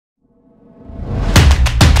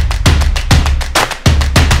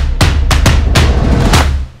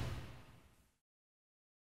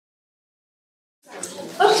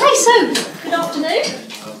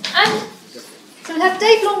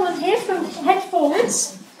Dave Longman here from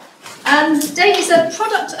Headforwards. Dave is a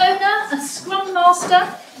product owner, a Scrum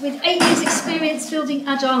Master with 8 years experience building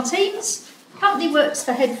agile teams. Currently works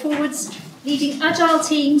for Headforwards, leading agile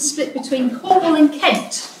teams split between Cornwall and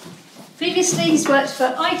Kent. Previously he's worked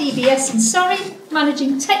for IDBS in Surrey,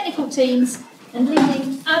 managing technical teams and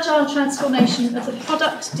leading agile transformation of the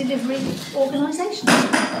product delivery organisation.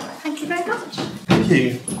 Thank you very much. Thank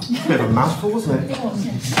you. It's a bit of a mouthful, wasn't it? It was,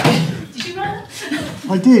 yes. Did you write that?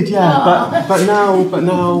 I did, yeah. But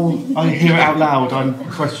now I hear it out loud. I'm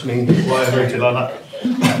questioning why I wrote it like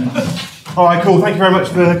that. All right, cool. Thank you very much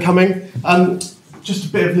for coming. Just a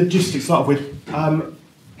bit of logistics to start with. Can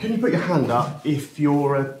you put your hand up if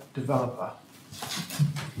you're a developer?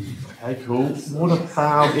 Okay, cool. What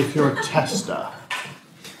about if you're a tester?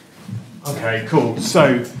 Okay, cool.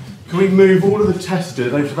 So, can we move all of the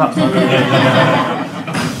testers over to that side?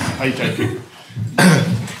 Are you joking?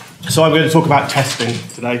 So I'm going to talk about testing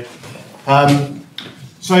today.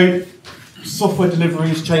 So, software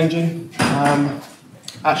delivery is changing.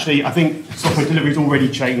 Actually, I think software delivery has already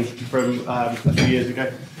changed from a few years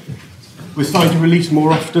ago. We're starting to release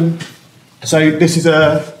more often. So this is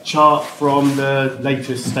a chart from the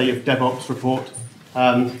latest State of DevOps report.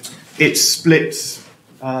 It splits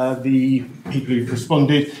the people who've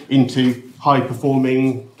responded into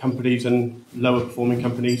high-performing companies and lower-performing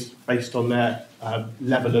companies based on their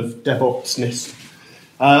level of DevOpsness.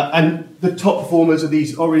 And the top performers are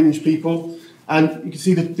these orange people. And you can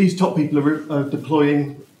see that these top people are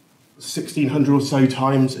deploying 1,600 or so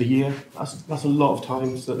times a year. That's a lot of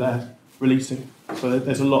times that they're releasing. So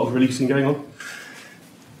there's a lot of releasing going on.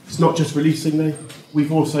 It's not just releasing though.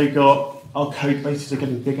 We've also got our code bases are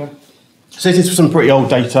getting bigger. So this is some pretty old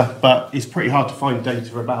data, but it's pretty hard to find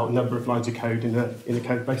data about a number of lines of code in a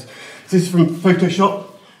code base. So this is from Photoshop.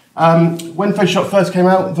 When Photoshop first came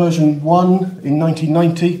out, version 1 in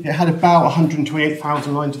 1990, it had about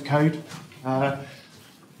 128,000 lines of code.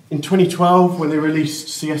 In 2012, when they released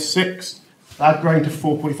CS6, that had grown to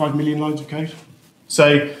 4.5 million lines of code.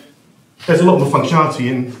 So there's a lot more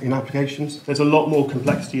functionality in applications. There's a lot more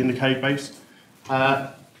complexity in the code base.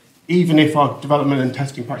 Even if our development and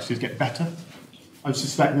testing practices get better, I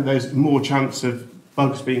suspect that there's more chance of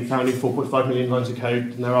bugs being found in 4.5 million lines of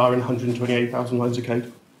code than there are in 128,000 lines of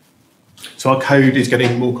code. So our code is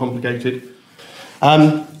getting more complicated.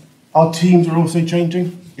 Our teams are also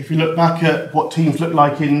changing. If you look back at what teams looked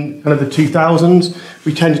like in kind of the 2000s,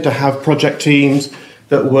 we tended to have project teams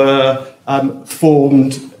that were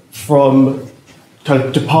formed from kind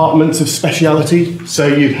of departments of speciality. So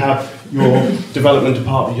you'd have your development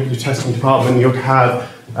department, you'd have your testing department, you'd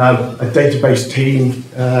have a database team,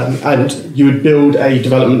 and you would build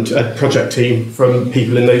a project team from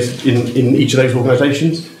people in each of those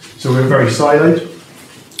organisations. So we were very siloed.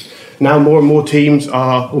 Now more and more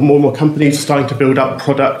companies are starting to build up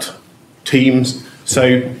product teams,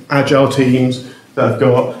 so agile teams that have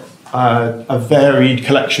got a varied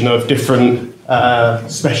collection of different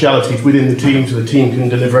specialities within the team, so the team can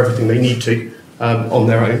deliver everything they need to on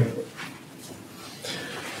their own.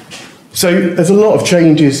 So there's a lot of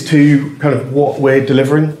changes to kind of what we're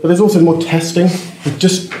delivering, but there's also more testing.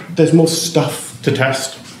 There's more stuff to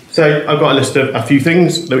test. So I've got a list of a few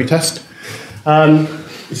things that we test.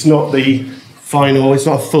 It's not the final, it's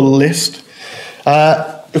not a full list.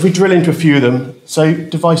 If we drill into a few of them, so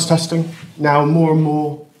device testing. Now more and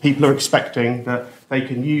more people are expecting that they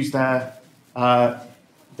can use their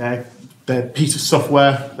piece of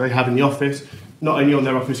software they have in the office, not only on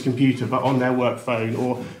their office computer, but on their work phone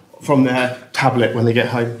or from their tablet when they get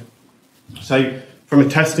home. So from a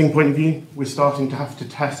testing point of view, we're starting to have to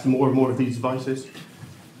test more and more of these devices.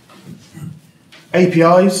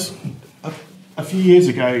 APIs. A few years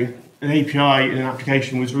ago, an API in an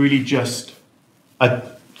application was really just a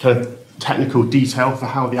kind of technical detail for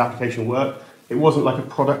how the application worked. It wasn't like a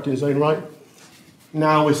product in its own right.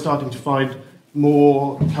 Now we're starting to find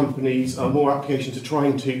more companies, more applications are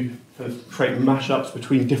trying to kind of create mashups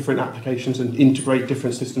between different applications and integrate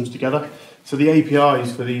different systems together. So the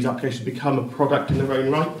APIs for these applications become a product in their own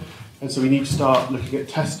right. And so we need to start looking at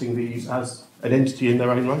testing these as an entity in their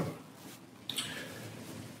own right.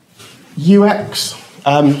 UX.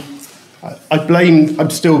 I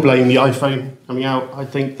still blame the iPhone coming out. I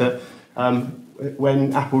think that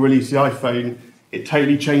when Apple released the iPhone, it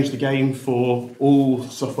totally changed the game for all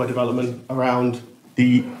software development around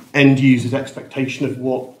the end user's expectation of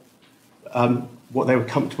what they were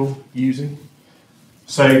comfortable using.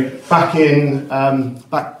 So back in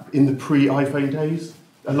the pre-iPhone days,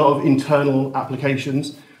 a lot of internal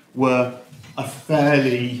applications were a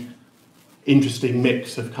fairly interesting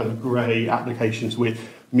mix of kind of grey applications with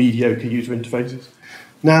mediocre user interfaces.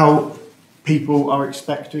 Now, people are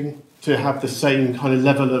expecting to have the same kind of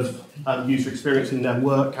level of user experience in their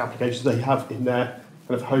work applications they have in their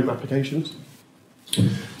kind of home applications.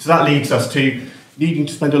 So that leads us to needing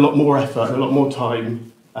to spend a lot more effort and a lot more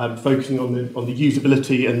time focusing on the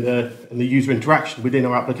usability and the user interaction within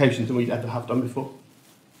our applications than we'd ever have done before.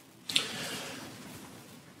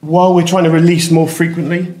 While we're trying to release more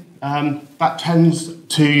frequently, that tends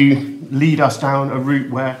to lead us down a route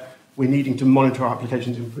where we're needing to monitor our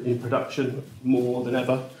applications in production more than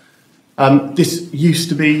ever. This used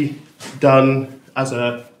to be done as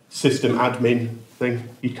a system admin thing.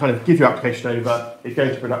 You'd kind of give your application over, it'd go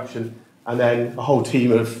into production, and then a whole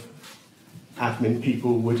team of admin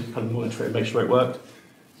people would kind of monitor it and make sure it worked.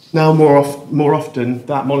 Now, more often,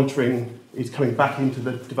 that monitoring is coming back into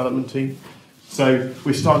the development team. So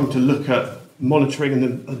we're starting to look at monitoring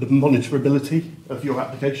and the monitorability of your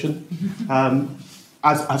application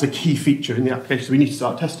as a key feature in the application. So we need to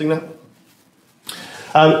start testing that.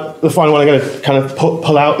 The final one I'm going to kind of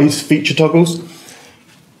pull out is feature toggles.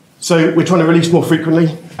 So we're trying to release more frequently.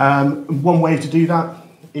 One way to do that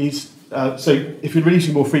is, so if you're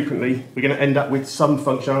releasing more frequently, we're going to end up with some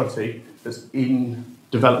functionality that's in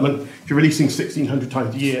development. If you're releasing 1,600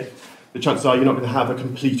 times a year, the chances are you're not going to have a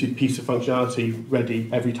completed piece of functionality ready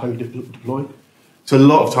every time you deploy. So a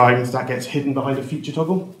lot of times that gets hidden behind a feature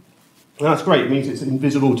toggle. And that's great. It means it's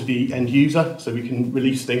invisible to the end user, so we can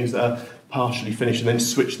release things that are partially finished and then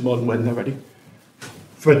switch them on when they're ready.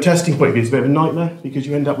 From a testing point of view, it's a bit of a nightmare because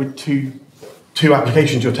you end up with two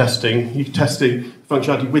applications you're testing. You're testing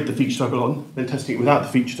functionality with the feature toggle on, then testing it without the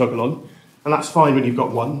feature toggle on. And that's fine when you've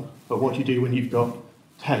got one, but what do you do when you've got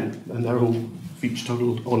 10 and they're all feature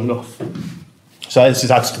toggled on and off? So this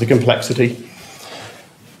adds to the complexity.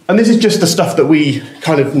 And this is just the stuff that we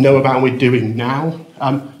kind of know about and we're doing now.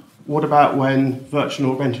 What about when virtual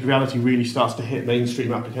and augmented reality really starts to hit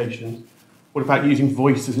mainstream applications? What about using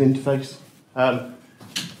voice as an interface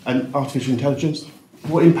and artificial intelligence?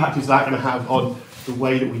 What impact is that going to have on the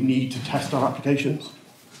way that we need to test our applications?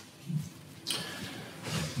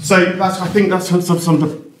 So I think that's some of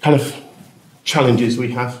the kind of challenges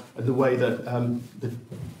we have and the way that the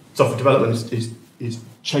software development is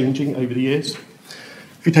changing over the years.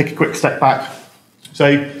 If you take a quick step back,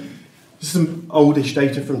 so this is some oldish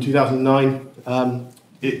data from 2009.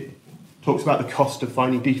 It talks about the cost of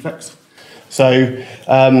finding defects. So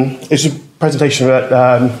it's a presentation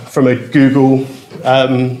from a Google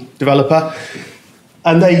developer,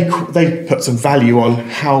 and they put some value on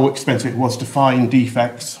how expensive it was to find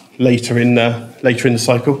defects later in the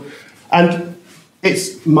cycle, and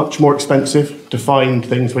it's much more expensive to find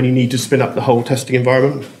things when you need to spin up the whole testing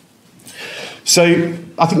environment. So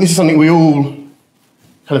I think this is something we all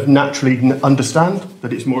kind of naturally understand,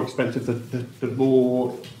 that it's more expensive the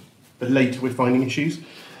later we're finding issues.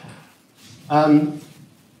 But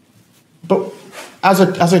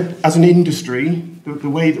as an industry, the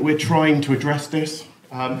way that we're trying to address this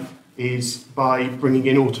is by bringing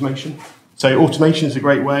in automation. So automation is a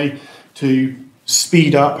great way to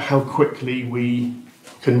speed up how quickly we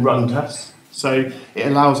can run tests. So it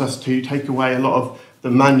allows us to take away a lot of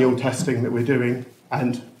the manual testing that we're doing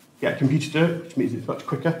and get a computer to do it, which means it's much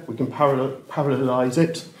quicker. We can parallelize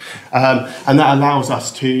it. And that allows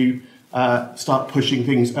us to start pushing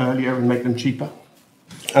things earlier and make them cheaper.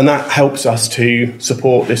 And that helps us to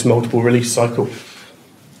support this multiple release cycle.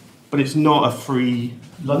 But it's not a free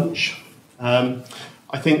lunch.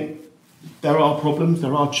 I think there are problems,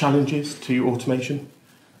 there are challenges to automation.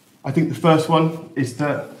 I think the first one is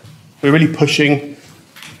that we're really pushing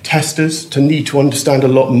testers to need to understand a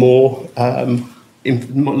lot more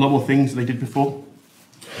things than they did before.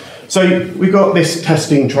 So we've got this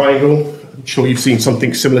testing triangle. I'm sure you've seen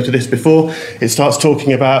something similar to this before. It starts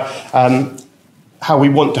talking about how we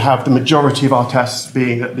want to have the majority of our tests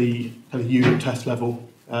being at the kind of unit test level.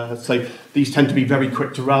 So these tend to be very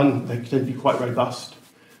quick to run. They tend to be quite robust.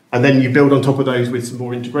 And then you build on top of those with some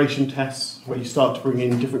more integration tests, where you start to bring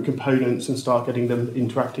in different components and start getting them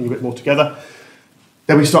interacting a bit more together.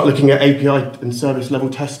 Then we start looking at API and service level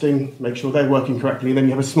testing, make sure they're working correctly. And then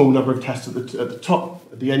you have a small number of tests at the top,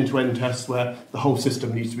 at the end-to-end tests, where the whole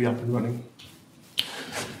system needs to be up and running.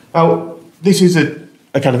 Now, this is a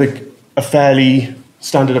kind of a fairly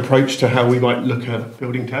standard approach to how we might look at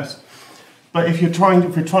building tests. But if we're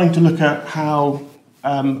trying to look at how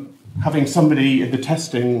having somebody in the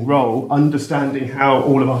testing role understanding how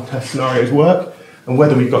all of our test scenarios work and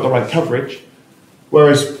whether we've got the right coverage,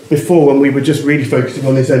 whereas before when we were just really focusing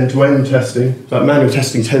on this end-to-end testing, like manual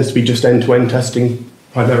testing tends to be just end-to-end testing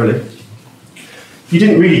primarily. You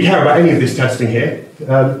didn't really care about any of this testing here.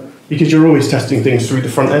 because you're always testing things through the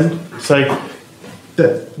front end. So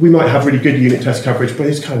that we might have really good unit test coverage, but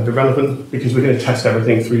it's kind of irrelevant because we're going to test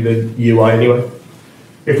everything through the UI anyway.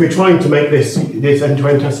 If we're trying to make this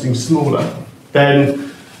end-to-end testing smaller,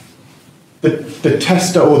 then the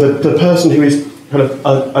tester or the person who is kind of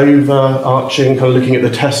overarching, kind of looking at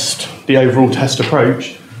the overall test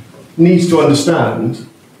approach, needs to understand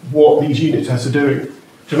what these unit tests are doing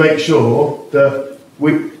to make sure that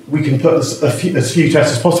we can put as few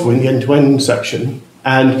tests as possible in the end-to-end section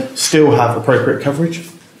and still have appropriate coverage.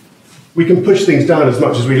 We can push things down as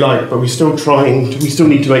much as we like, but we still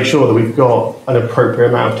need to make sure that we've got an appropriate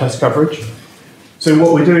amount of test coverage. So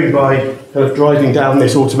what we're doing by kind of driving down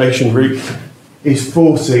this automation route is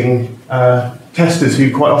forcing testers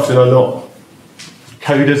who quite often are not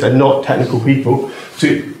coders and not technical people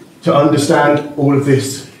to understand all of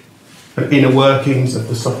this inner workings of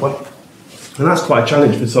the software. And that's quite a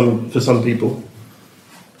challenge for some people.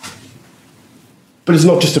 But it's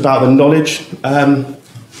not just about the knowledge.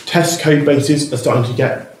 Test code bases are starting to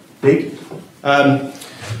get big.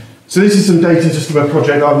 So this is some data just from a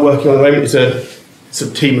project I'm working on at the moment. It's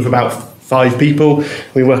a team of about 5 people.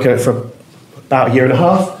 We've been working on it for about a year and a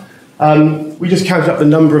half. We just counted up the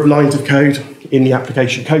number of lines of code in the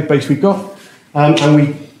application code base we've got, and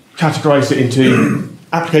we categorised it into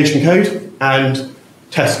application code and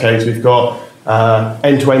test codes. We've got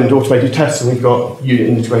end-to-end automated tests, and we've got unit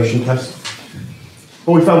integration tests.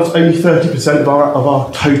 What we found was only 30% of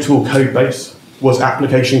our total code base was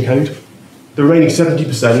application code. The remaining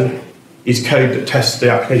 70% is code that tests the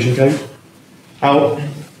application code. Now,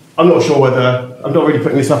 I'm not sure whether, I'm not really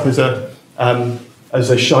putting this up as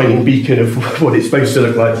a shining beacon of what it's supposed to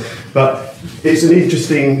look like, but it's an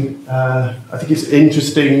interesting, I think it's an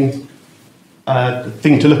interesting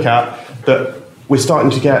thing to look at, that we're starting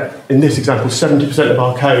to get, in this example, 70% of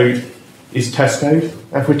our code is test code.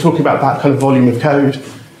 And if we're talking about that kind of volume of code,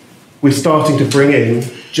 we're starting to bring in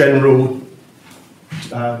general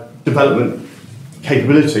development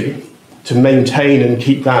capability to maintain and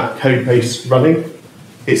keep that code base running.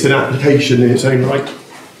 It's an application in its own right.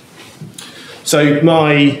 So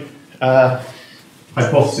my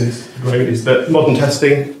hypothesis is that modern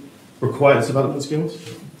testing requires development skills.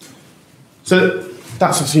 So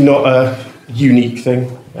that's obviously not a unique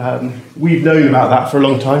thing. We've known about that for a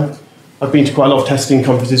long time. I've been to quite a lot of testing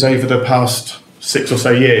conferences over the past 6 or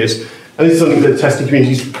so years, and this is something that the testing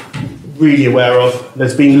community is really aware of.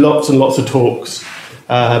 There's been lots and lots of talks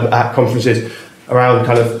at conferences around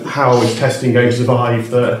kind of how is testing going to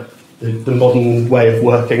survive the modern way of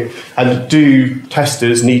working, and do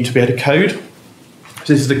testers need to be able to code?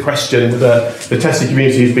 So this is the question that the testing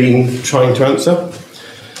community has been trying to answer.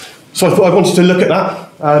 So I thought I wanted to look at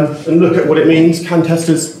that and look at what it means. Can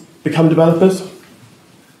testers become developers?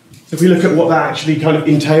 If we look at what that actually kind of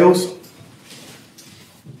entails,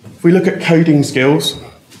 if we look at coding skills,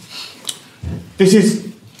 this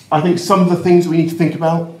is, I think, some of the things we need to think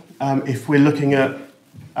about if we're looking at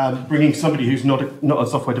bringing somebody who's not a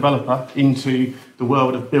software developer into the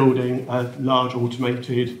world of building a large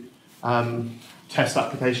automated test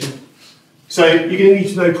application. So you're going to need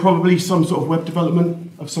to know probably some sort of web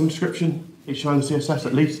development of some description, HTML and CSS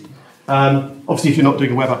at least. Obviously, if you're not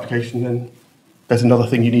doing a web application, then there's another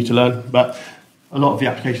thing you need to learn, but a lot of the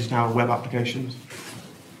applications now are web applications.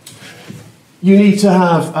 You need to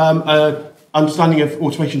have an understanding of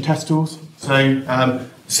automation test tools, so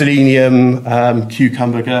Selenium,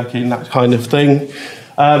 Cucumber, Gherkin, that kind of thing.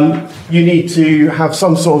 You need to have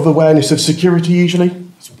some sort of awareness of security usually.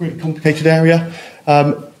 It's a pretty complicated area.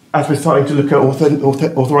 As we're starting to look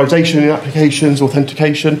at authorization in applications,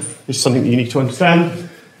 authentication is something that you need to understand.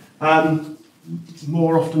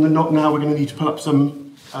 More often than not now, we're going to need to pull up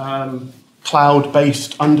some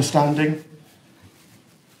cloud-based understanding.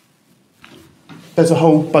 There's a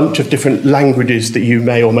whole bunch of different languages that you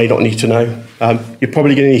may or may not need to know. You're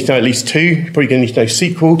probably going to need to know at least 2. You're probably going to need to know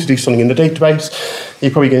SQL to do something in the database.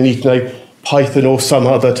 You're probably going to need to know Python or some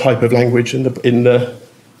other type of language in the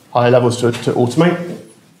higher levels to automate.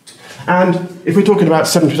 And if we're talking about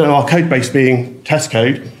 70% of our code base being test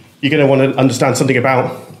code, you're going to want to understand something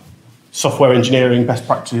about software engineering, best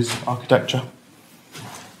practices, architecture.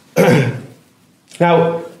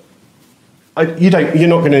 Now, people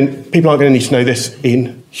aren't going to need to know this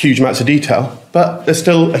in huge amounts of detail, but there's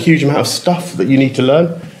still a huge amount of stuff that you need to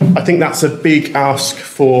learn. I think that's a big ask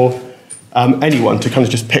for anyone to kind of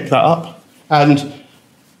just pick that up. And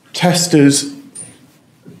testers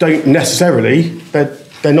don't necessarily,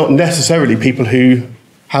 they're not necessarily people who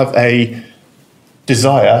have a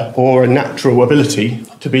desire or a natural ability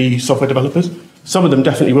to be software developers. Some of them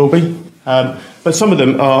definitely will be, but some of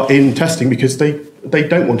them are in testing because they they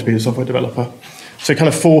don't want to be a software developer. So kind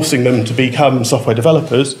of forcing them to become software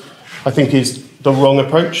developers, I think, is the wrong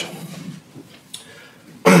approach.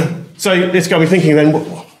 So it's got me thinking then,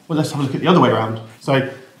 well, let's have a look at the other way around.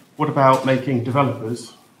 So what about making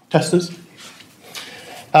developers testers?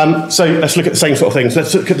 So let's look at the same sort of things.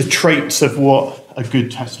 Let's look at the traits of what a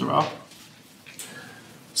good tester are.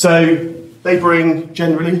 So they bring,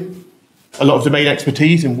 generally, a lot of domain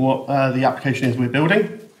expertise in what the application is we're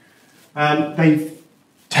building. They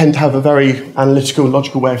tend to have a very analytical,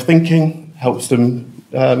 logical way of thinking, helps them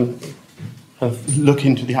kind of look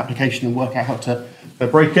into the application and work out how to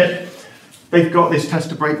break it. They've got this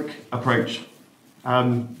test-to-break approach.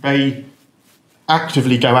 They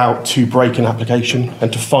actively go out to break an application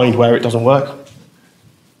and to find where it doesn't work.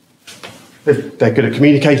 They're good at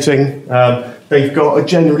communicating. They've got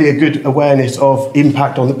generally a good awareness of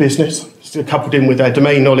impact on the business. So coupled in with their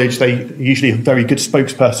domain knowledge, they usually a very good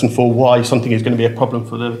spokesperson for why something is going to be a problem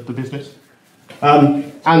for the business.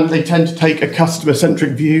 And they tend to take a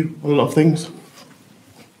customer-centric view on a lot of things.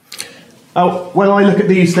 When I look at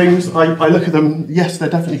these things, I look at them, yes, they're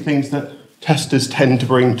definitely things that testers tend to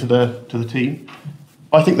bring to the team.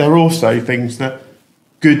 I think they're also things that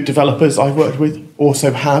good developers I've worked with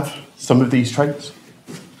also have some of these traits.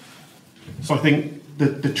 So I think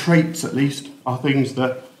the traits, at least, are things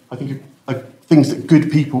that I think are things that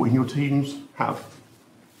good people in your teams have.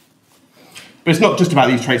 But it's not just about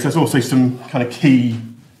these traits. There's also some kind of key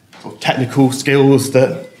sort of technical skills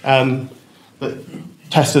that that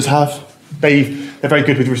testers have. They're very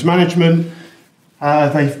good with risk management.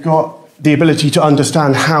 They've got the ability to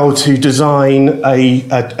understand how to design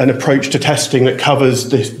an approach to testing that covers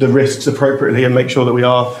the risks appropriately and make sure that we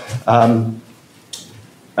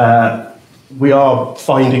are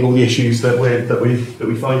finding all the issues that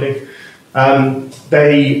we're finding.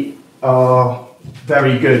 They are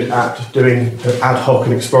very good at doing ad hoc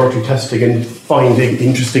and exploratory testing and finding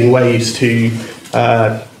interesting ways to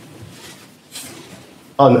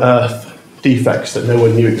unearth defects that no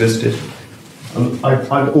one knew existed.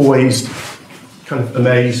 I'm always kind of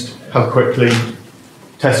amazed how quickly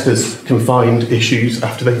testers can find issues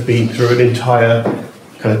after they've been through an entire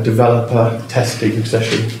kind of developer testing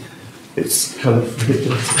session. It's kind of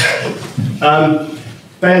ridiculous.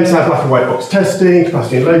 They understand black and white box testing,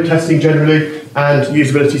 capacity and load testing generally, and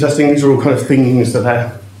usability testing. These are all kind of things that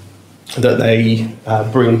they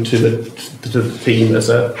bring to the team as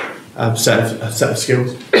a set of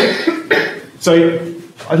skills. So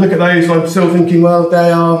I look at those and I'm still thinking, well,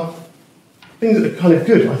 they are things that are kind of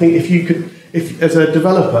good. I think if as a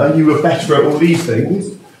developer you were better at all these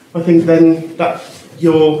things, I think then that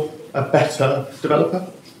you're a better developer.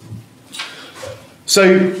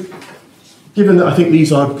 So given that I think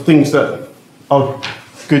these are things that are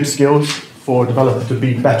good skills for a developer to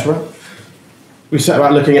be better at, we set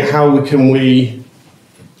about looking at how we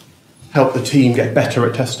help the team get better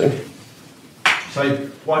at testing. So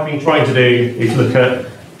what I've been trying to do is look at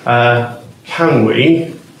can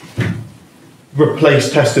we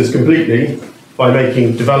replace testers completely by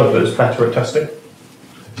making developers better at testing,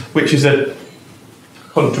 which is a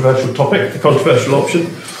controversial topic, a controversial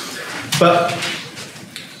option. But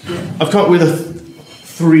I've come up with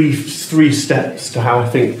three steps to how I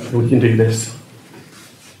think we can do this.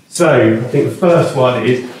 So I think the first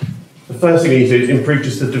thing we need to do is improve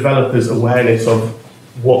just the developers' awareness of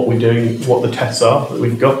what we're doing, what the tests are that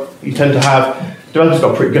we've got. You tend to have, developers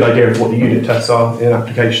got a pretty good idea of what the unit tests are in an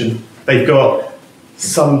application. They've got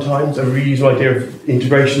sometimes a reasonable idea of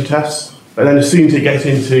integration tests, but then as soon as it gets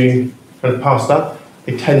into kind of past that,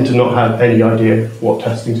 they tend to not have any idea what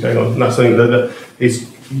testing is going on. And that's something that is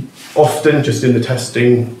often just in the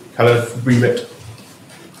testing kind of remit.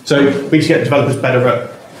 So we need to get developers better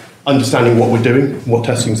at understanding what we're doing, what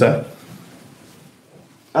testing's there.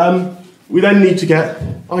 We then need to get,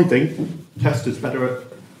 I think, testers better at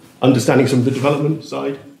understanding some of the development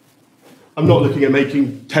side. I'm not looking at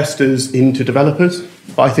making testers into developers,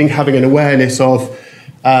 but I think having an awareness of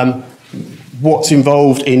what's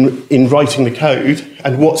involved in writing the code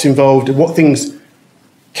and what's involved and what things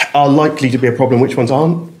are likely to be a problem, which ones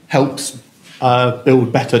aren't, helps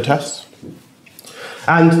build better tests.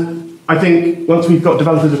 And I think once we've got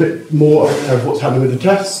developers a bit more aware of what's happening with the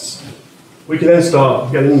tests, we can then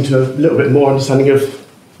start getting into a little bit more understanding of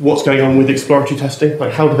what's going on with exploratory testing,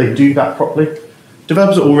 like how do they do that properly.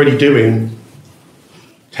 Developers are already doing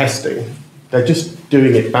testing, they're just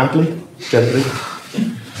doing it badly, generally.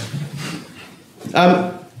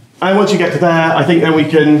 And once you get to there, I think then we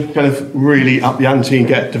can kind of really up the ante and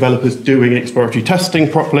get developers doing exploratory testing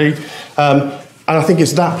properly. And I think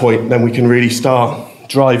it's that point then we can really start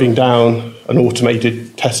driving down an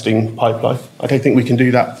automated testing pipeline. I don't think we can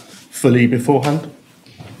do that fully beforehand.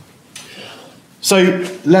 So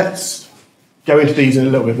let's go into these in a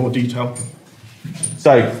little bit more detail.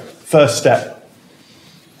 So, first step.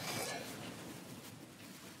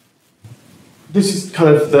 This is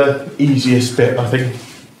kind of the easiest bit, I think.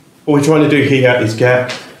 What we're trying to do here is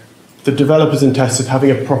get the developers and testers having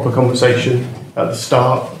a proper conversation at the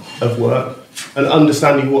start of work and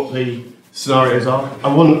understanding what the scenarios are.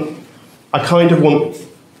 I kind of want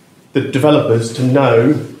the developers to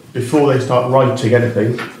know before they start writing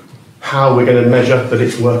anything how we're going to measure that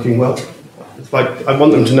it's working well. It's like I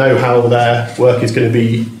want them to know how their work is going to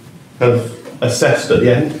be kind of assessed at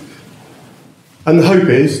the end. And the hope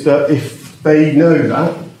is that if they know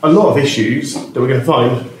that, a lot of issues that we're going to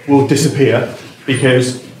find will disappear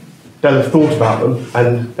because they'll have thought about them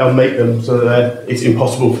and they'll make them so that it's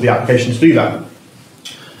impossible for the application to do that.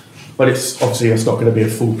 But it's not going to be a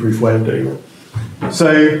foolproof way of doing it.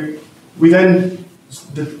 So we then,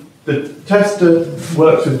 the tester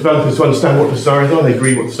works with developers to understand what the scenarios are, they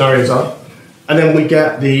agree what the scenarios are, and then we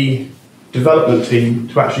get the development team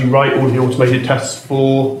to actually write all of the automated tests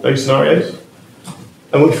for those scenarios.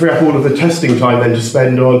 And we free up all of the testing time then to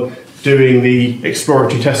spend on doing the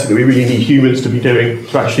exploratory testing that we really need humans to be doing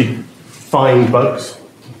to actually find bugs.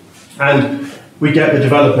 And we get the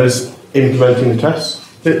developers implementing the tests.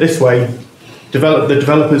 This way, the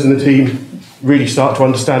developers and the team really start to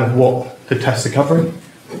understand what the tests are covering.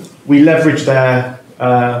 We leverage their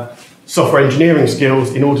software engineering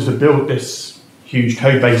skills in order to build this huge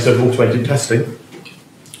code base of automated testing.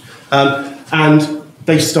 And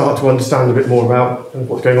they start to understand a bit more about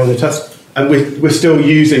what's going on in the test. And we're still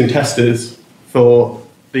using testers for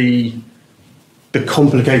the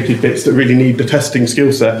complicated bits that really need the testing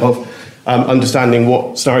skill set of understanding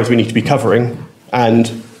what scenarios we need to be covering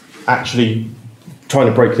and actually trying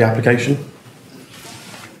to break the application.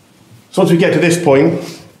 So once we get to this point,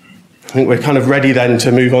 I think we're kind of ready then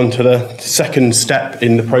to move on to the second step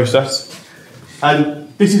in the process.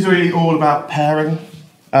 And this is really all about pairing.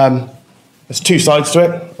 There's two sides to it.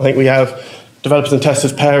 I think we have developers and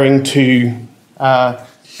testers pairing to get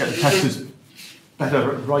the testers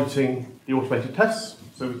better at writing the automated tests,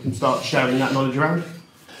 so we can start sharing that knowledge around.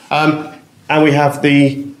 And we have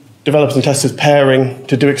the developers and testers pairing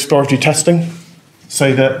to do exploratory testing,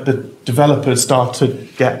 so that the developers start to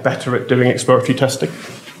get better at doing exploratory testing.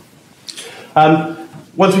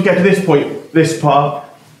 Once we get to this point, this part,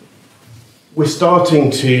 we're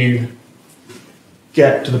starting to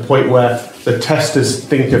get to the point where the testers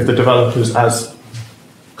think of the developers as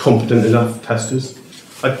competent enough testers.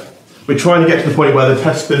 We're trying to get to the point where the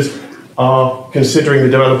testers are considering the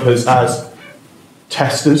developers as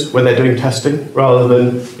testers when they're doing testing, rather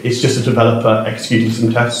than it's just a developer executing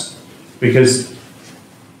some tests, because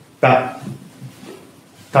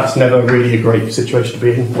that's never really a great situation to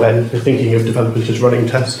be in when they're thinking of developers just running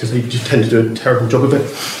tests, because they just tend to do a terrible job of it.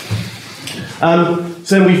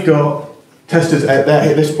 So then we've got testers out there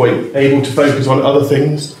at this point able to focus on other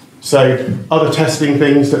things, so other testing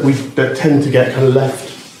things that tend to get kind of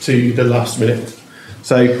left to the last minute.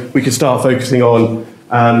 So we could start focusing on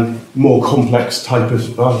more complex type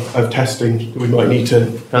of testing that we might need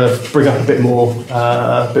to kind of bring up a bit more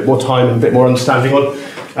time and a bit more understanding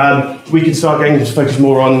on. We can start getting to focus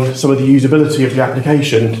more on some of the usability of the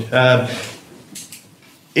application.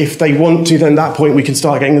 If they want to, then at that point we can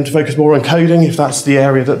start getting them to focus more on coding, if that's the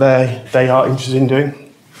area that they are interested in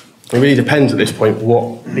doing. It really depends at this point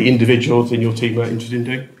what the individuals in your team are interested in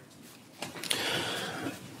doing.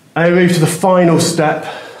 And we move to the final step,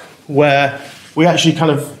 where we actually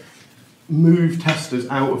kind of move testers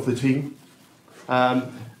out of the team,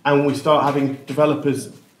 and we start having developers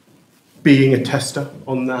being a tester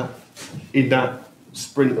in that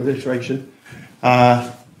sprint of iteration.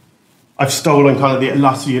 I've stolen kind of the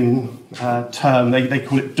Atlassian term. They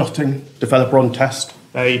call it dotting, developer on test.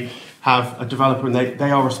 They have a developer and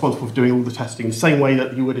they are responsible for doing all the testing the same way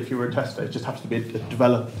that you would if you were a tester. It just happens to be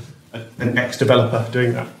an ex-developer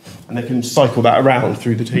doing that, and they can cycle that around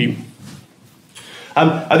through the team.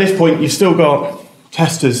 At this point, you've still got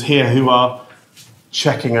testers here who are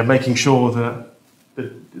checking and making sure that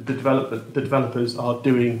the developers are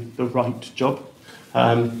doing the right job.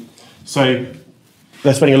 So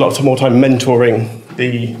they're spending a lot more time mentoring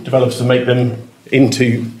the developers to make them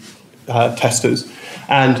into testers,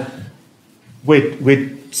 and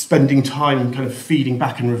we're spending time kind of feeding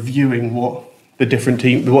back and reviewing what the different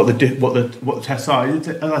teams, what the tests are.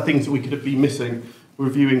 Other things that we could be missing,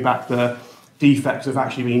 reviewing back the defects have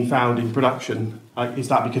actually been found in production. Is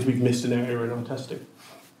that because we've missed an area in our testing?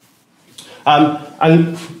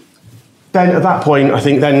 And then at that point, I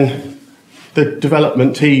think then the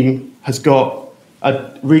development team has got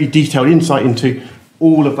a really detailed insight into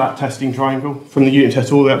all of that testing triangle, from the unit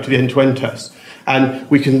test all the way up to the end-to-end test. And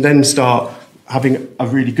we can then start having a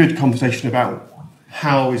really good conversation about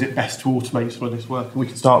how is it best to automate some of this work, and we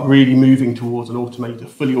can start really moving towards a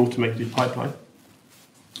fully automated pipeline.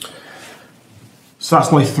 So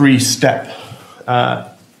that's my 3-step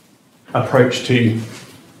approach to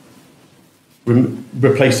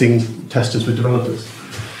replacing testers with developers.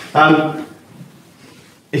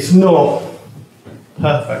 It's not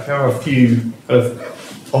perfect. There are a few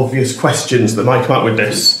obvious questions that might come up with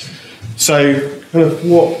this. So, kind of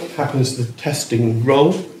what happens to the testing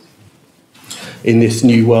role in this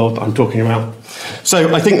new world I'm talking about?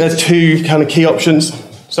 So I think there's 2 kind of key options.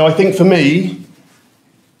 So I think for me,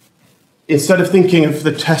 instead of thinking of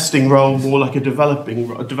the testing role more like a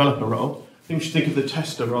developer role, I think we should think of the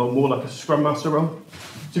tester role more like a Scrum Master role.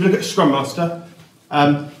 So if you look at a Scrum Master,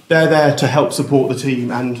 they're there to help support the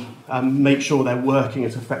team and make sure they're working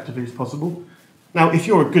as effectively as possible. Now, if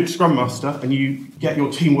you're a good Scrum Master and you get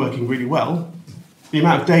your team working really well, the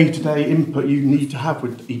amount of day-to-day input you need to have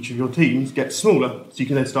with each of your teams gets smaller, so you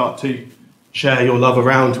can then start to share your love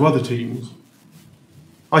around to other teams.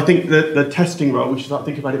 I think that the testing role, we should start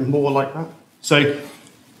thinking about it more like that. So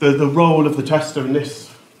the role of the tester in this,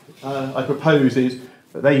 I propose, is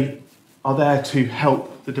that they are there to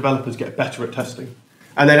help the developers get better at testing.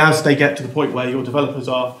 And then as they get to the point where your developers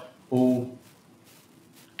are all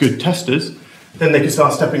good testers, then they can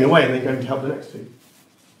start stepping away and they're going to help the next team.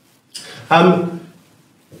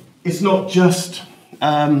 It's not just,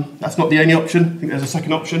 that's not the only option. I think there's a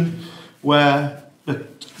second option where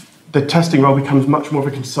the testing role becomes much more of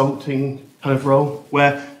a consulting kind of role,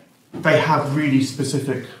 where they have really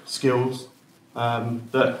specific skills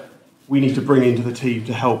that we need to bring into the team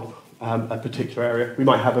to help a particular area. We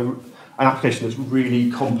might have an application that's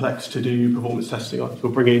really complex to do performance testing on. So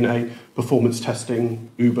we'll bring in a performance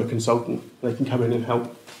testing Uber consultant. They can come in and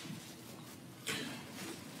help.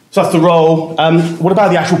 So that's the role. What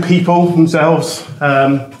about the actual people themselves?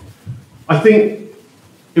 I think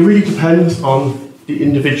it really depends on the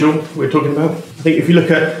individual we're talking about. I think if you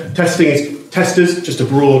look at testing as testers, just a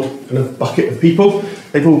broad kind of bucket of people,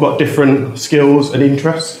 they've all got different skills and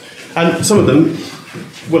interests. And some of them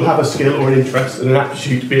will have a skill or an interest and an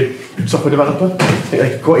aptitude to be a software developer. I think they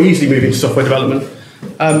can quite easily move into software development.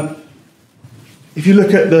 If you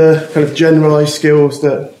look at the kind of generalised skills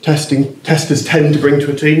that testers tend to bring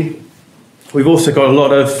to a team, we've also got a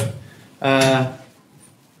lot of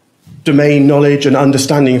domain knowledge and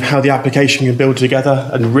understanding of how the application can build together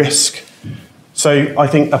and risk. So I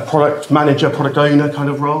think a product manager, product owner kind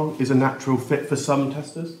of role is a natural fit for some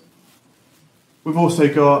testers. We've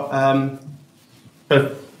also got,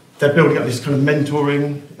 they're building up this kind of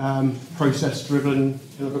mentoring, process-driven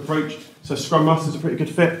kind of approach. So Scrum Master's a pretty good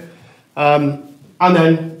fit. And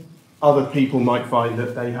then other people might find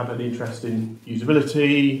that they have an interest in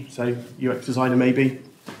usability, so UX designer maybe.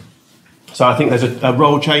 So I think there's a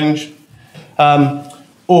role change.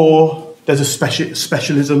 Or there's a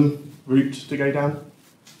specialism route to go down.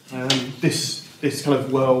 This kind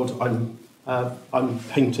of world I'm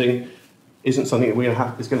painting isn't something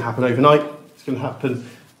that is going to happen overnight. It's going to happen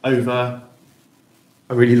over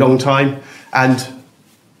a really long time, and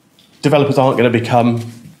developers aren't going to become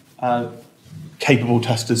capable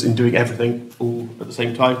testers in doing everything all at the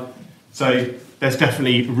same time. So there's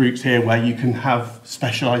definitely routes here where you can have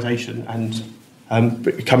specialisation and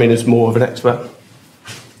come in as more of an expert.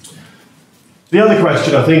 The other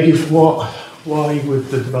question, I think, is why would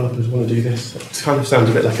the developers want to do this? It kind of sounds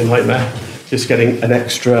a bit like a nightmare, just getting an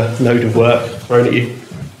extra load of work thrown at you.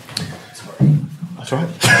 Sorry. That's right.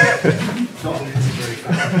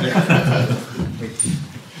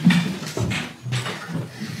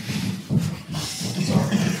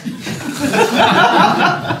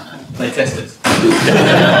 Play testers.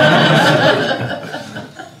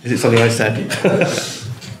 Is it something I said?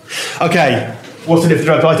 Okay, what's in it for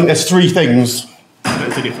developers? I think there's 3 things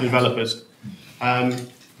that's in it for developers.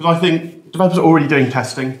 Because I think developers are already doing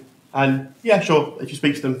testing, and yeah, sure, if you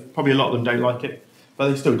speak to them, probably a lot of them don't like it, but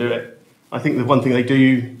they still do it. I think the one thing they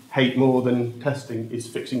do hate more than testing is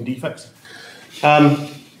fixing defects.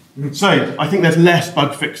 So I think there's less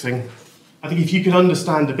bug fixing. I think if you can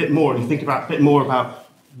understand a bit more and you think about a bit more about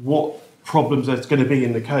what problems there's going to be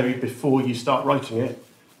in the code before you start writing it,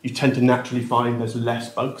 you tend to naturally find there's less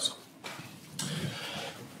bugs.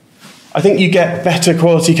 I think you get better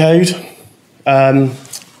quality code.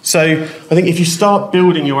 So I think if you start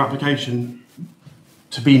building your application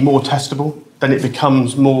to be more testable, then it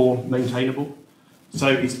becomes more maintainable. So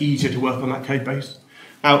it's easier to work on that code base.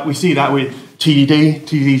 Now, we see that with TDD.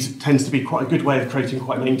 TDD tends to be quite a good way of creating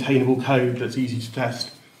quite maintainable code that's easy to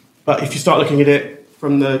test. But if you start looking at it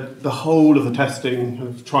from the whole of the testing kind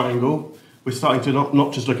of triangle, we're starting to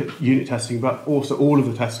not just look at unit testing, but also all of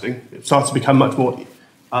the testing. It starts to become much more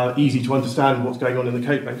easy to understand what's going on in the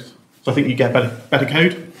code base. So I think you get better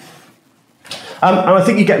code. And I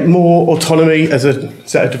think you get more autonomy as a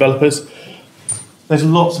set of developers. There's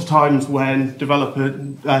lots of times when developer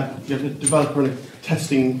and a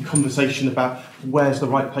testing conversation about where's the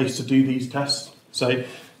right place to do these tests. So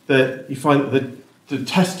you find that the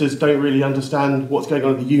testers don't really understand what's going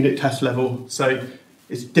on at the unit test level. So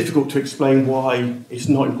it's difficult to explain why it's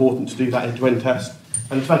not important to do that end-to-end test.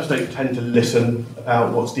 And developers don't tend to listen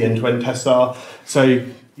about what the end-to-end tests are. So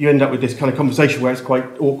you end up with this kind of conversation where it's quite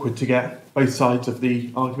awkward to get both sides of the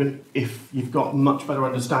argument. If you've got much better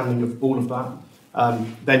understanding of all of that,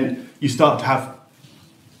 then you start to have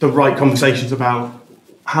the right conversations about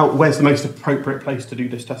where's the most appropriate place to do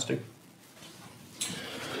this testing.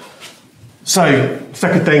 So,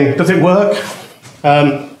 second thing, does it work?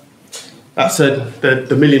 That's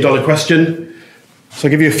the million-dollar question. So I'll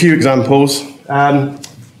give you a few examples.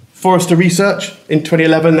 Forrester Research, in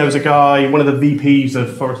 2011, there was a guy, one of the VPs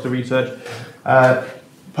of Forrester Research,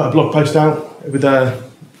 put a blog post out with a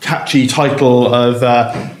catchy title of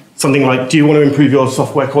something like, do you want to improve your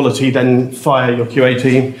software quality, then fire your QA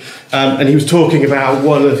team? And he was talking about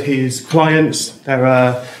one of his clients. They're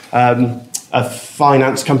a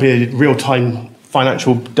finance company, real-time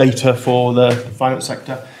financial data for the finance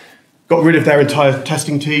sector. Got rid of their entire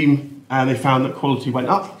testing team, and they found that quality went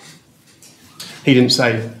up. He didn't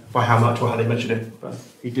say by how much or how they measured it, but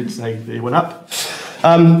he did say that it went up.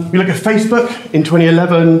 We look at Facebook in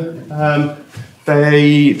 2011.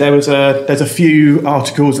 There's a few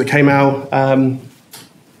articles that came out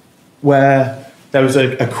where there was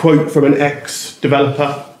a quote from an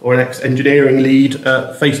ex-developer or an ex-engineering lead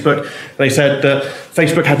at Facebook. They said that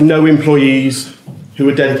Facebook had no employees who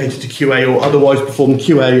were dedicated to QA or otherwise performed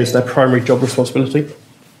QA as their primary job responsibility.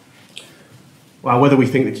 Well, whether we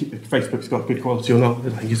think that Facebook's got good quality or not, I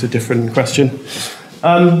think is a different question.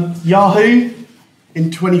 Yahoo, in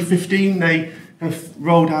 2015, they kind of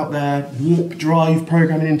rolled out their Warp Drive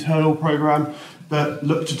program, an internal program that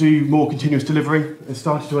looked to do more continuous delivery and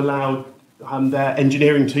started to allow their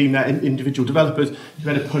engineering team, their individual developers, to be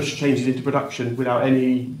able to push changes into production without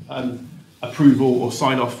any approval or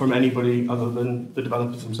sign-off from anybody other than the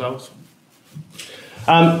developers themselves.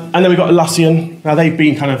 And then we've got Atlassian. Now, they've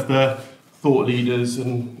been kind of the thought leaders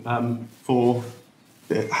and for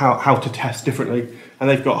how to test differently. And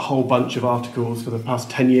they've got a whole bunch of articles for the past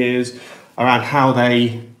 10 years around how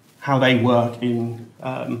they work in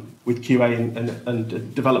with QA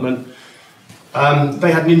and development.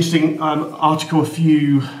 They had an interesting article a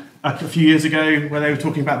few years ago where they were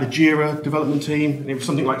talking about the Jira development team. And it was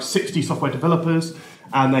something like 60 software developers,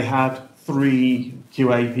 and they had 3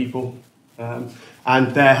 QA people.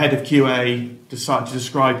 And their head of QA decided to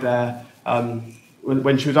describe their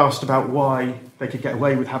when she was asked about why they could get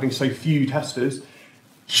away with having so few testers,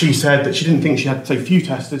 she said that she didn't think she had so few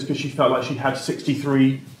testers because she felt like she had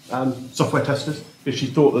 63 software testers, because she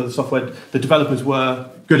thought that the developers were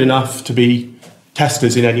good enough to be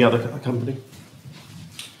testers in any other company.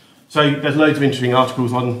 So there's loads of interesting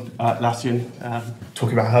articles on Atlassian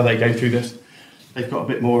talking about how they go through this. They've got a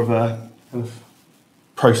bit more of a kind of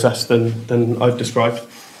process than I've described.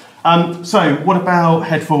 So what about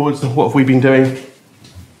Headforwards and what have we been doing?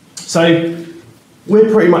 So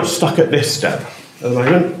we're pretty much stuck at this step at the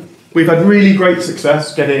moment. We've had really great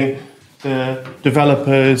success getting the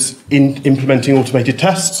developers implementing automated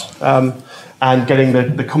tests and getting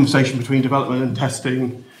the conversation between development and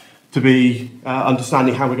testing to be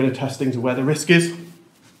understanding how we're going to test things and where the risk is.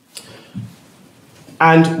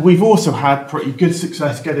 And we've also had pretty good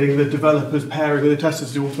success getting the developers pairing with the testers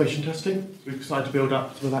to do automation testing. So we've decided to build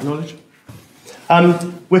up some of that knowledge.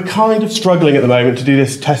 We're kind of struggling at the moment to do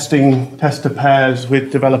this tester pairs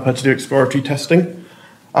with developer to do exploratory testing.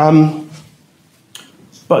 But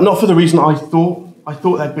not for the reason I thought. I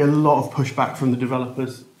thought there'd be a lot of pushback from the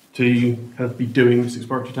developers to kind of be doing this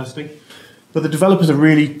exploratory testing. But the developers are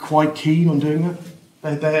really quite keen on doing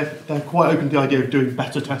that. They're quite open to the idea of doing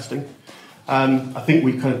better testing. I think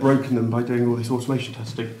we've kind of broken them by doing all this automation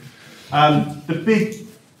testing. The big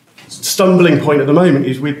stumbling point at the moment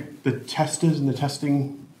is with the testers and the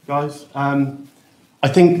testing guys. I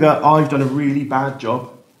think that I've done a really bad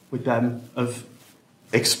job with them of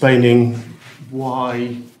explaining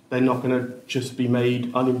why they're not going to just be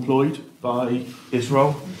made unemployed by this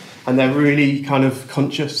role. And they're really kind of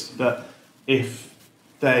conscious that if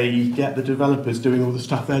they get the developers doing all the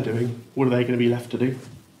stuff they're doing, what are they going to be left to do?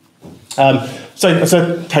 So that's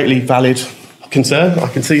a totally valid concern, I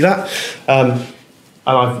can see that. And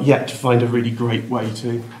I've yet to find a really great way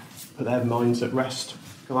to put their minds at rest.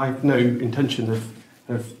 Because I have no intention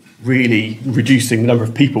of really reducing the number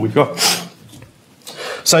of people we've got.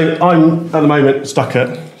 So I'm, at the moment, stuck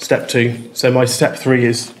at step 2. So my step 3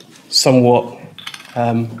 is somewhat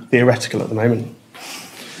theoretical at the moment.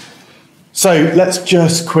 So let's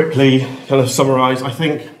just quickly kind of summarise. I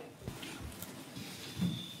think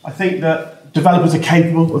that developers are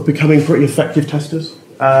capable of becoming pretty effective testers.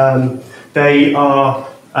 They are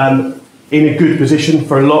in a good position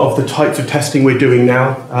for a lot of the types of testing we're doing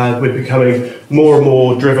now. We're becoming more and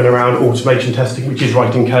more driven around automation testing, which is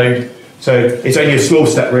writing code. So it's only a small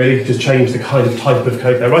step really to change the kind of type of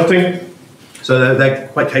code they're writing. So they're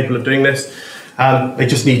quite capable of doing this. They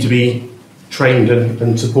just need to be trained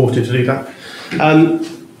and supported to do that.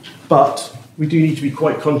 But we do need to be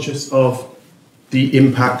quite conscious of the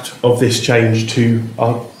impact of this change to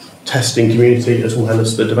our testing community as well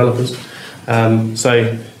as the developers.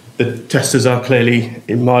 So the testers are clearly,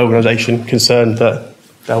 in my organisation, concerned that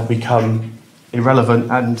they'll become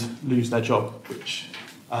irrelevant and lose their job, which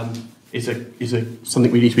is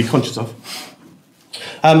something we need to be conscious of.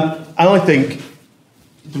 And I think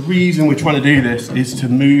the reason we're trying to do this is to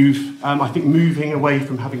move, I think moving away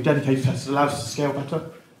from having dedicated testers allows us to scale better.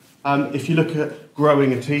 If you look at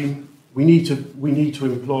growing a team, we need to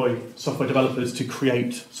employ software developers to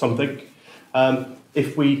create something.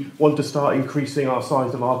 If we want to start increasing our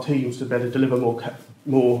size of our teams to better deliver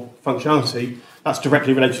more functionality, that's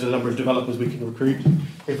directly related to the number of developers we can recruit.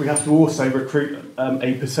 If we have to also recruit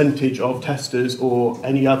a percentage of testers or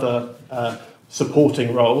any other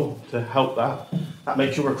supporting role to help that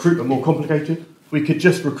makes your recruitment more complicated. If we could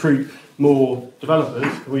just recruit more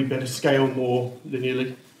developers, we'd be able to scale more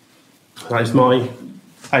linearly. That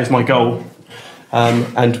is my goal,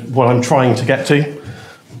 and what I'm trying to get to.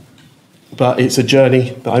 But it's a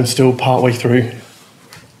journey that I'm still partway through.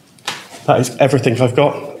 That is everything I've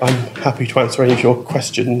got. I'm happy to answer any of your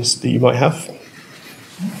questions that you might have.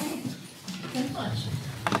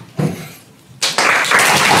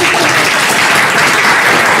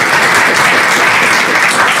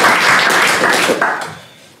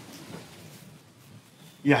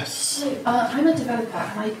 Yes. So, I'm a developer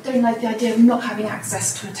and I don't like the idea of not having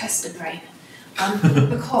access to a tester brain.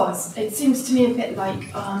 Because it seems to me a bit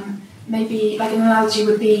like maybe like an analogy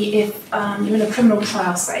would be if you're in a criminal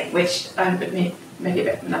trial, say, which maybe a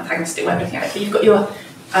bit of an antagonistic way of looking at it, but you've got your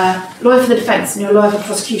lawyer for the defence and your lawyer for the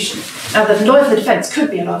prosecution. Now, the lawyer for the defence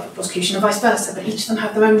could be a lawyer for the prosecution and vice versa, but each of them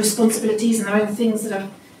have their own responsibilities and their own things that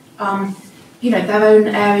are, their own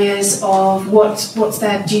areas of what's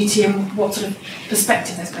their duty and what sort of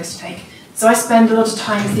perspective they're supposed to take. So I spend a lot of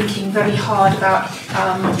time thinking very hard about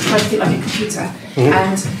trying to think like a computer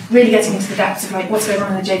and really getting into the depths of like what's going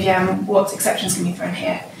on in the JVM, what exceptions can be thrown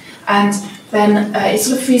here. And then it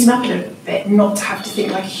sort of frees me up a little bit not to have to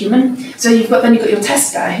think like a human. So you've got your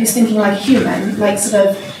tester who's thinking like a human, like sort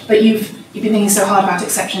of, but you've been thinking so hard about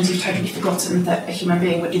exceptions you've totally forgotten that a human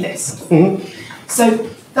being would do this. So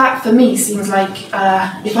that for me seems like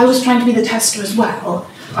if I was trying to be the tester as well,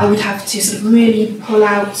 I would have to sort of really pull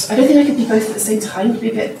out. I don't think I could be both at the same time. It would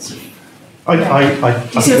be a bit. Sort of, I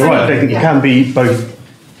think you're right. I don't think you can be both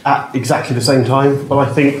at exactly the same time. But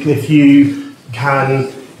I think if you can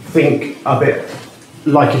think a bit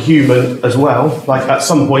like a human as well, like at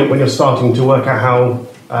some point when you're starting to work out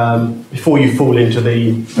how, before you fall into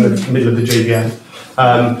the middle of the JVM,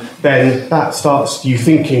 then that starts you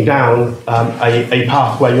thinking down a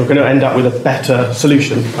path where you're going to end up with a better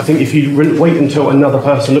solution. I think if you wait until another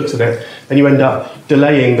person looks at it, then you end up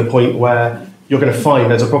delaying the point where you're going to find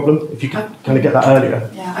there's a problem, if you can kind of get that earlier.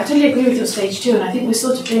 Yeah, I totally agree with your stage 2, and I think we're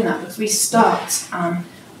sort of doing that because we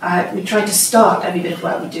try to start every bit of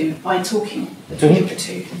work we do by talking between the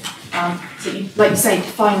two. So you, like you say,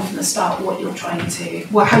 define from the start what you're trying to,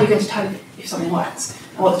 how you're going to tell if something works,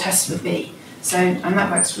 and what the test would be. So, and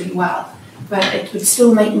that works really well. But it would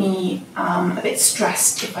still make me a bit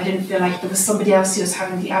stressed if I didn't feel like there was somebody else who was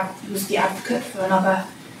who was the advocate for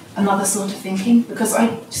another sort of thinking, because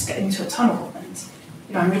I just get into a tunnel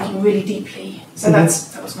and I'm looking really deeply. So that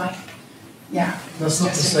was my That's not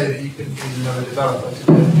to say that you couldn't be another developer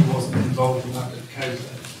who wasn't involved in that bit of code.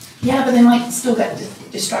 Yeah, but they might still get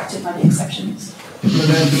distracted by the exceptions. But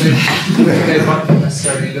then they might not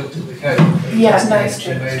necessarily looked at the code. No, it's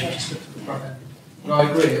true. They may have just looked at the front end. And I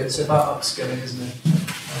agree, it's about upskilling, isn't it?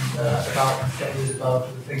 And about getting the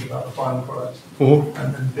developer to think about the final product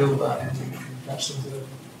and then build that into the catch them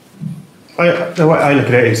to. The way I look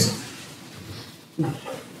at it is,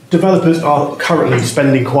 developers are currently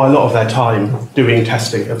spending quite a lot of their time doing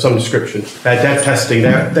testing of some description. They're dev testing,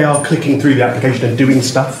 they are clicking through the application and doing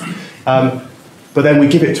stuff. But then we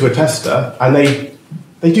give it to a tester and they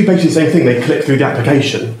do basically the same thing. They click through the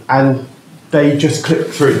application and they just click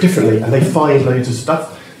through it differently and they find loads of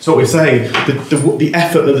stuff. So what we're saying, the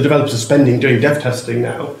effort that the developers are spending doing dev testing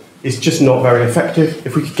now is just not very effective.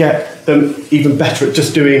 If we could get them even better at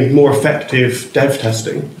just doing more effective dev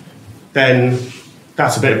testing, then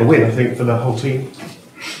that's a bit of a win, I think, for the whole team.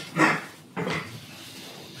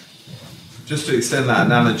 Just to extend that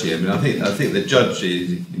analogy, I mean, I think the judge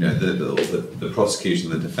is, you know, the prosecution,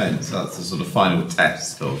 the defence. That's the sort of final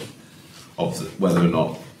test of whether or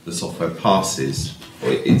not the software passes, or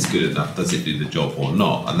it's good enough. Does it do the job or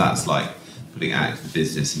not? And that's like putting it out into the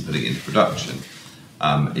business and putting it into production.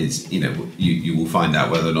 You will find out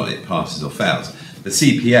whether or not it passes or fails. The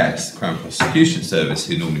CPS, Crown Prosecution Service,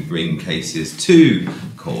 who normally bring cases to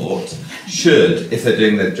court, should, if they're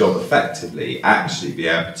doing their job effectively, actually be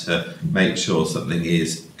able to make sure something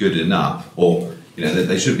is good enough, or that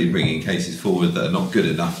they shouldn't be bringing cases forward that are not good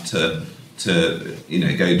enough to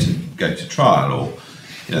go to trial, or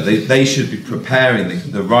they should be preparing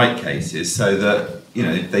the right cases so that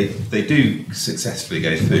they do successfully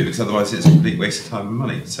go through, because otherwise it's a complete waste of time and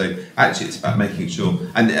money. So actually it's about making sure,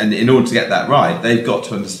 and in order to get that right, they've got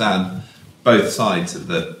to understand both sides of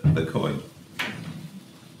the coin.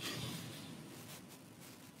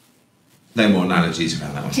 No more analogies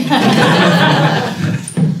around that one.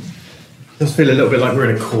 Does feel a little bit like we're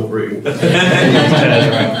in a courtroom.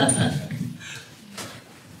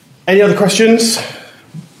 Any other questions?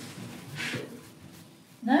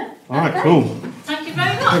 No? All right, cool. Thank you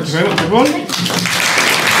very much. Thank you very much, everyone.